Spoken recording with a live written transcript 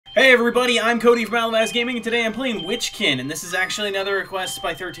Hey everybody, I'm Cody from Alavas Gaming, and today I'm playing Witchkin, and this is actually another request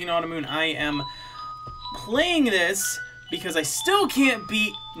by 13 Automoon. I am playing this because I still can't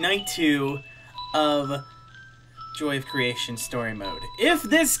beat Night 2 of Joy of Creation Story Mode. If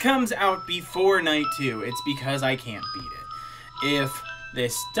this comes out before Night 2, it's because I can't beat it. If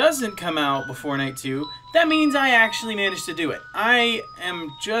this doesn't come out before Night 2, that means I actually managed to do it. I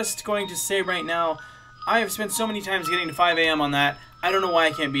am just going to say right now, I have spent so many times getting to 5 AM on that. I don't know why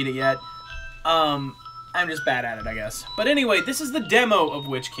I can't beat it yet. I'm just bad at it, I guess. But anyway, this is the demo of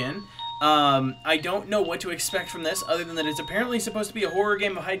Witchkin. I don't know what to expect from this, other than that it's apparently supposed to be a horror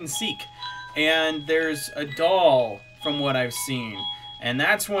game of hide and seek. And there's a doll, from what I've seen. And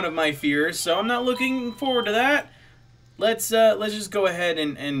that's one of my fears, so I'm not looking forward to that. Let's just go ahead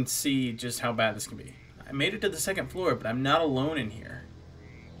and see just how bad this can be. I made it to the second floor, but I'm not alone in here.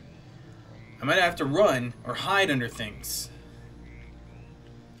 I might have to run or hide under things.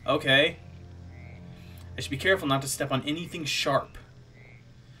 Okay. I should be careful not to step on anything sharp.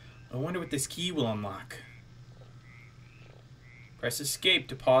 I wonder what this key will unlock. Press escape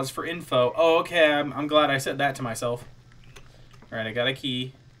to pause for info. Oh, okay. I'm glad I said that to myself. Alright, I got a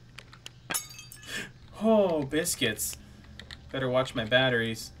key. Oh, biscuits. Better watch my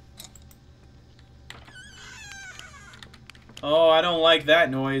batteries. Oh, I don't like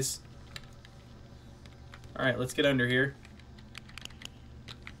that noise. Alright, let's get under here.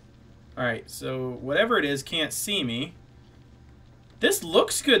 Alright, so whatever it is can't see me. This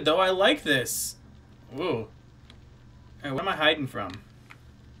looks good, though. I like this. Whoa. Right, what am I hiding from?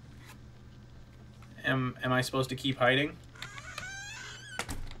 Am I supposed to keep hiding?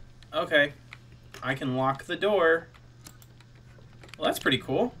 Okay. I can lock the door. Well, that's pretty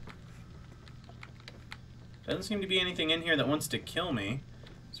cool. Doesn't seem to be anything in here that wants to kill me,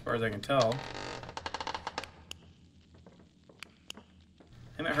 as far as I can tell.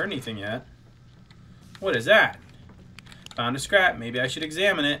 I haven't heard anything yet. What is that? Found a scrap. Maybe I should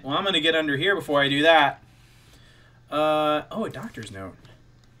examine it. Well, I'm going to get under here before I do that. Oh, a doctor's note.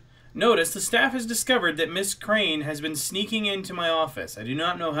 Notice the staff has discovered that Miss Crane has been sneaking into my office. I do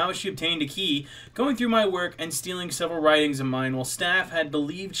not know how she obtained a key, going through my work and stealing several writings of mine while staff had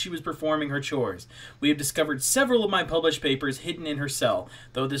believed she was performing her chores. We have discovered several of my published papers hidden in her cell.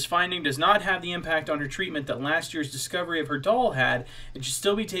 Though this finding does not have the impact on her treatment that last year's discovery of her doll had, it should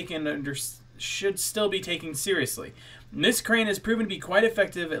still be taken seriously. Miss Crane has proven to be quite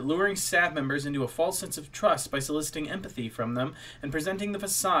effective at luring staff members into a false sense of trust by soliciting empathy from them and presenting the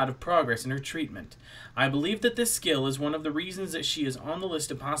facade of progress in her treatment. I believe that this skill is one of the reasons that she is on the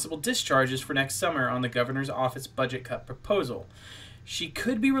list of possible discharges for next summer on the governor's office budget cut proposal. She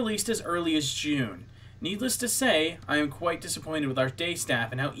could be released as early as June. Needless to say, I am quite disappointed with our day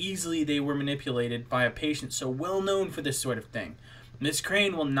staff and how easily they were manipulated by a patient so well known for this sort of thing. Miss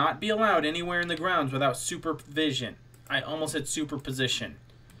Crane will not be allowed anywhere in the grounds without supervision. I almost said superposition,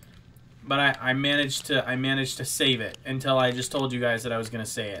 but I managed to save it until I just told you guys that I was going to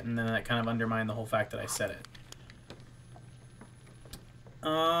say it, and then that kind of undermined the whole fact that I said it.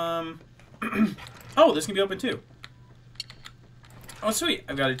 Oh, this can be open too. Oh, sweet!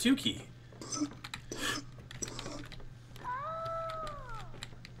 I've got a 2 key.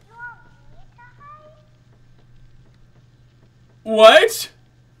 What?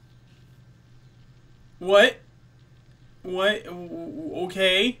 What? What?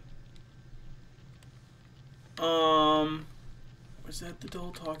 Okay. Was that the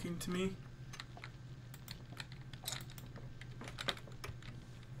doll talking to me?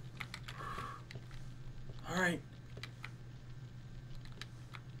 Alright.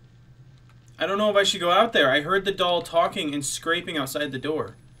 I don't know if I should go out there. I heard the doll talking and scraping outside the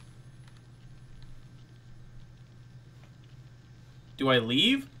door. Do I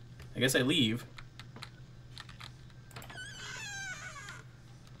leave? I guess I leave.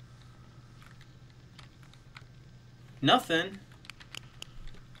 Nothing.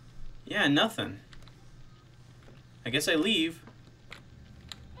 Yeah, nothing. I guess I leave.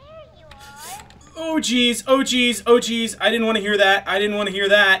 Oh, jeez. Oh, jeez. Oh, jeez. I didn't want to hear that. I didn't want to hear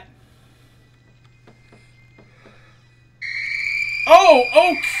that.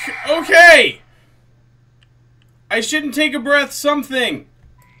 Oh, okay. I shouldn't take a breath something.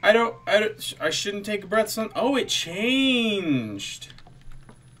 I shouldn't take a breath some. Oh, it changed.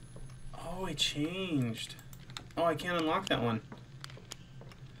 Oh, it changed. Oh, I can't unlock that one.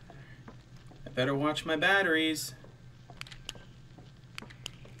 I better watch my batteries.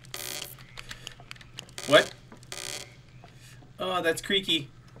 What? Oh, that's creaky.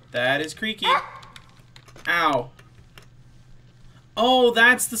 That is creaky. Ow. Oh,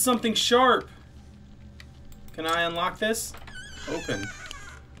 that's the something sharp. Can I unlock this? Open.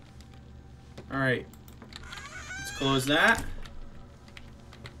 Alright. Let's close that.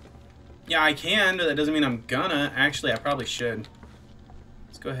 Yeah, I can, but that doesn't mean I'm gonna. Actually, I probably should.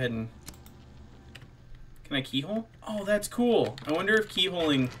 Let's go ahead and... Can I keyhole? Oh, that's cool. I wonder if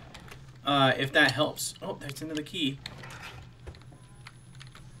keyholing, if that helps. Oh, that's another key.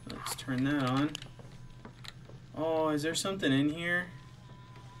 Let's turn that on. Oh, is there something in here?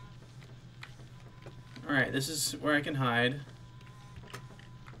 Alright, this is where I can hide.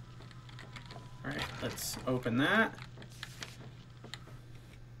 Alright, let's open that.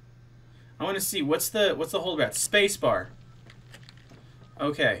 I want to see, what's the hold breath? Spacebar.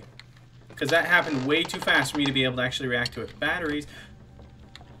 Okay. Because that happened way too fast for me to be able to actually react to it. Batteries.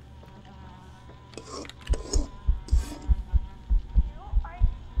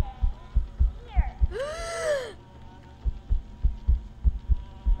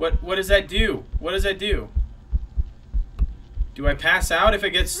 What does that do? What does that do? Do I pass out if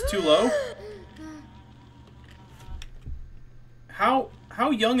it gets too low? How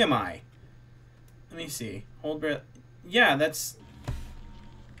young am I? Let me see. Hold breath. Yeah, that's...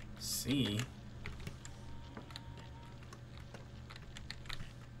 C.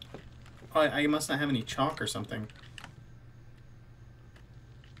 Oh, I must not have any chalk or something.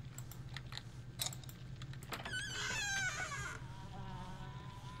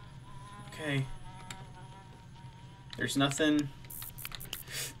 Okay. There's nothing.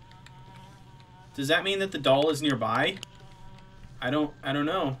 Does that mean that the doll is nearby? I don't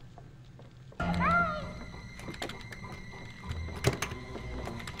know.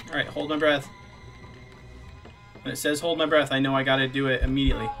 Alright, hold my breath. When it says hold my breath, I know I gotta do it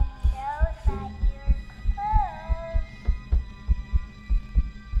immediately.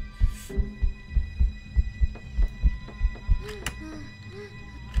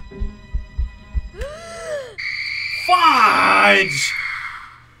 Fudge!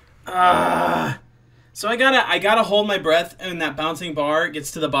 So I gotta hold my breath and that bouncing bar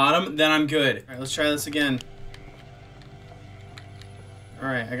gets to the bottom, then I'm good. Alright, let's try this again.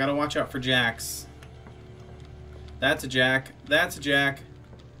 Alright, I gotta watch out for jacks. That's a jack. That's a jack.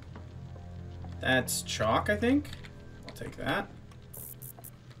 That's chalk, I think. I'll take that.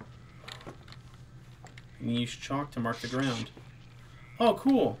 You can use chalk to mark the ground. Oh,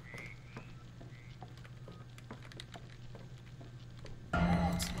 cool.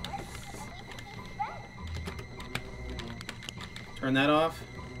 Turn that off.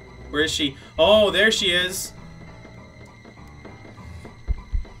 Where is she? Oh, there she is.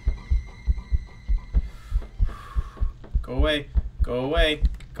 Go away. Go away.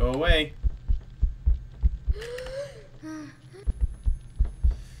 Go away.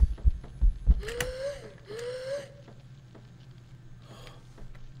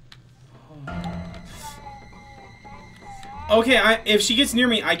 Okay, if she gets near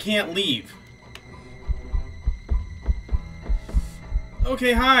me, I can't leave.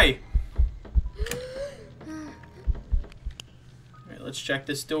 Okay, hi. Alright, let's check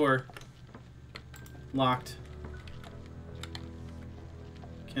this door. Locked.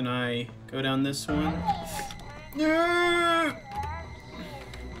 Can I go down this one?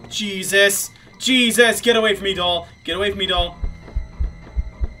 Jesus! Jesus! Get away from me, doll! Get away from me, doll!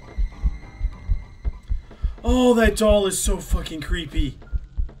 Oh, that doll is so fucking creepy.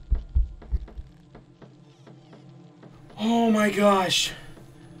 Oh my gosh.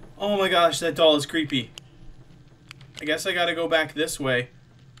 Oh my gosh, that doll is creepy. I guess I gotta go back this way.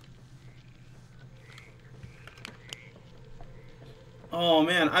 Oh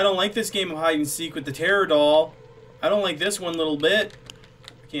man, I don't like this game of hide and seek with the terror doll. I don't like this one little bit.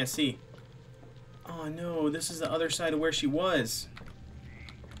 I can't see. Oh no, this is the other side of where she was.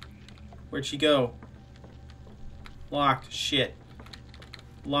 Where'd she go? Locked. Shit.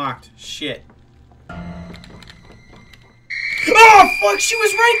 Locked. Shit. Oh, fuck! She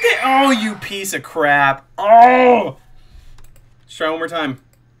was right there! Oh, you piece of crap. Oh! Let's try one more time.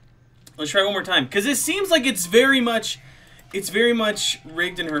 Let's try one more time. Because it seems like it's very much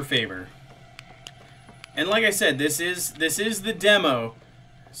rigged in her favor. And like I said, this is the demo.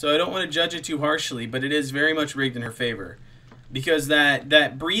 So I don't want to judge it too harshly, but it is very much rigged in her favor. Because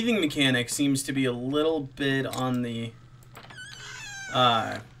that breathing mechanic seems to be a little bit on the...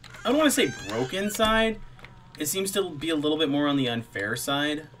 I don't want to say broken side. It seems to be a little bit more on the unfair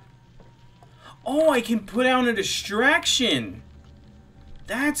side. Oh, I can put out a distraction.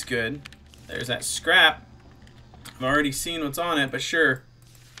 That's good. There's that scrap. I've already seen what's on it, but sure.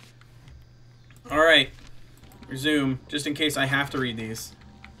 Alright. Resume, just in case I have to read these.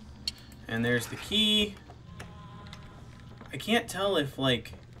 And there's the key. I can't tell if,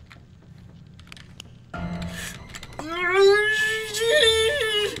 like...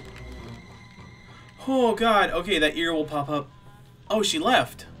 Oh, God. Okay, that ear will pop up. Oh, she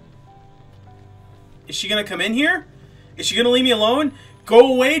left. Is she gonna come in here? Is she gonna leave me alone?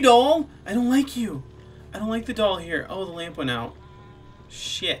 Go away, doll! I don't like you. I don't like the doll here. Oh, the lamp went out.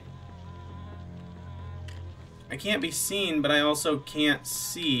 Shit. I can't be seen, but I also can't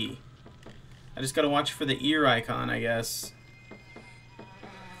see. I just gotta watch for the ear icon, I guess.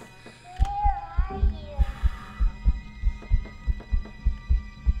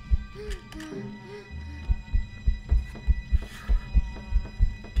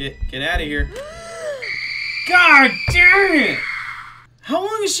 Get out of here. God damn it! How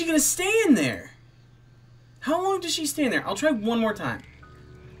long is she gonna stay in there? How long does she stay in there? I'll try one more time.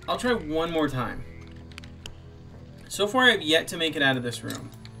 I'll try one more time. So far, I've yet to make it out of this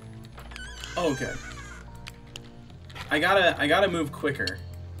room. Oh, good. I gotta move quicker.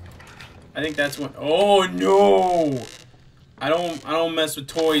 I think that's what. Oh no! I don't mess with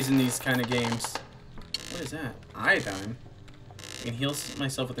toys in these kind of games. What is that? Iodine. I can heal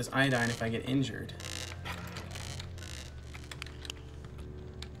myself with this iodine if I get injured.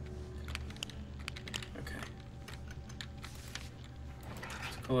 Okay.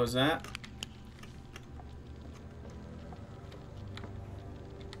 Let's close that.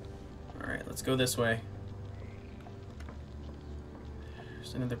 Alright, let's go this way.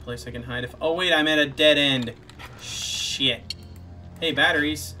 There's another place I can hide if... Oh, wait, I'm at a dead end. Shit. Hey,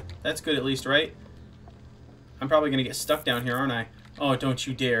 batteries. That's good at least, right? I'm probably gonna get stuck down here, aren't I? Oh, don't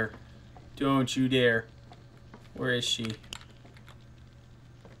you dare. Don't you dare. Where is she?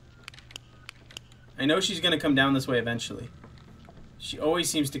 I know she's gonna come down this way eventually. She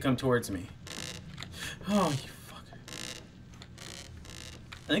always seems to come towards me. Oh, you fucker.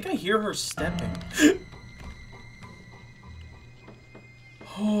 I think I hear her stepping.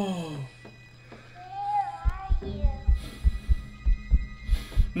 Oh.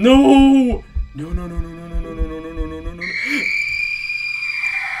 No! No, no, no, no, no, no, no, no, no, no, no, no, no.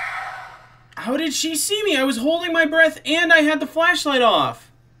 How did she see me? I was holding my breath and I had the flashlight off.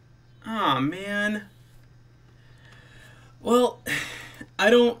 Aw, man. Well, I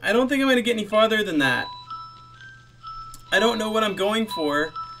don't think I'm gonna get any farther than that. I don't know what I'm going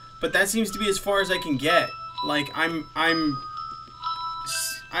for, but that seems to be as far as I can get. Like, I'm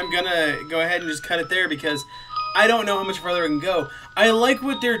gonna go ahead and just cut it there because I don't know how much farther I can go. I like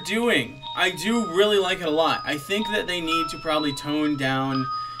what they're doing. I do really like it a lot. I think that they need to probably tone down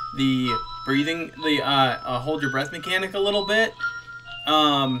the breathing, the hold your breath mechanic a little bit,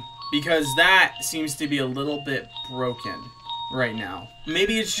 because that seems to be a little bit broken right now.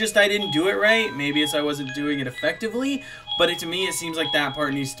 Maybe it's just I didn't do it right. Maybe it's I wasn't doing it effectively. But to me, it seems like that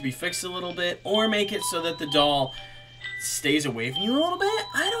part needs to be fixed a little bit, or make it so that the doll stays away from you a little bit.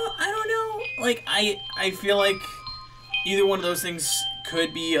 I don't know. Like I feel like either one of those things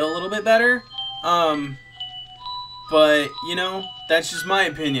could be a little bit better. But you know, that's just my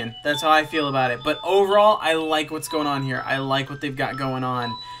opinion. That's how I feel about it. But overall, I like what's going on here. I like what they've got going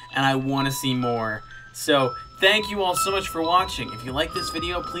on, and I want to see more. So thank you all so much for watching. If you like this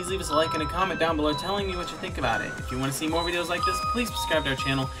video, please leave us a like and a comment down below telling me what you think about it. If you want to see more videos like this, please subscribe to our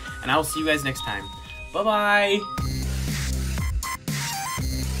channel, and I will see you guys next time. Bye-bye!